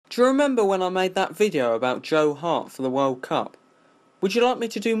Do you remember when I made that video about Joe Hart for the World Cup? Would you like me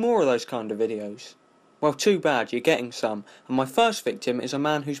to do more of those kind of videos? Well, too bad, you're getting some, and my first victim is a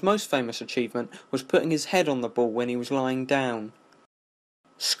man whose most famous achievement was putting his head on the ball when he was lying down.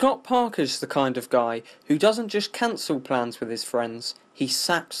 Scott Parker's the kind of guy who doesn't just cancel plans with his friends, he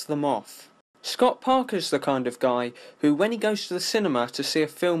sacks them off. Scott Parker's the kind of guy who, when he goes to the cinema to see a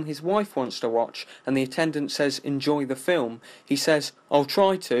film his wife wants to watch and the attendant says enjoy the film, he says I'll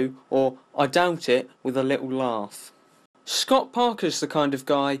try to, or I doubt it, with a little laugh. Scott Parker's the kind of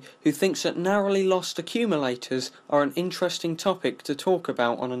guy who thinks that narrowly lost accumulators are an interesting topic to talk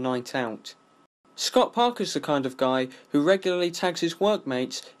about on a night out. Scott Parker's the kind of guy who regularly tags his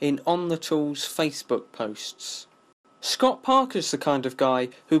workmates in On The Tools Facebook posts. Scott Parker's the kind of guy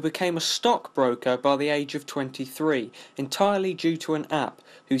who became a stockbroker by the age of 23, entirely due to an app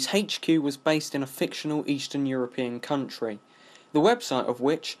whose HQ was based in a fictional Eastern European country, the website of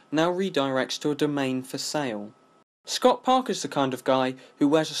which now redirects to a domain for sale. Scott Parker's the kind of guy who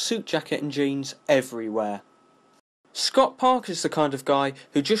wears a suit jacket and jeans everywhere. Scott Parker's the kind of guy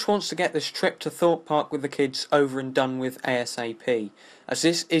who just wants to get this trip to Thorpe Park with the kids over and done with ASAP, as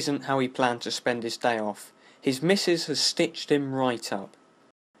this isn't how he planned to spend his day off. His missus has stitched him right up.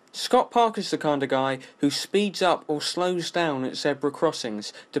 Scott Parker's the kind of guy who speeds up or slows down at zebra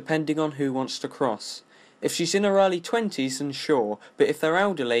crossings, depending on who wants to cross. If she's in her early 20s, then sure, but if they're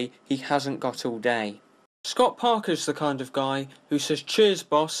elderly, he hasn't got all day. Scott Parker's the kind of guy who says cheers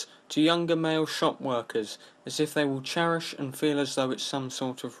boss to younger male shop workers, as if they will cherish and feel as though it's some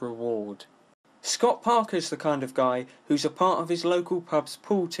sort of reward. Scott Parker's the kind of guy who's a part of his local pub's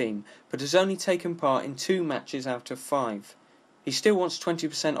pool team, but has only taken part in 2 matches out of 5. He still wants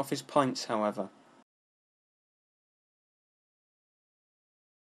 20% off his pints, however.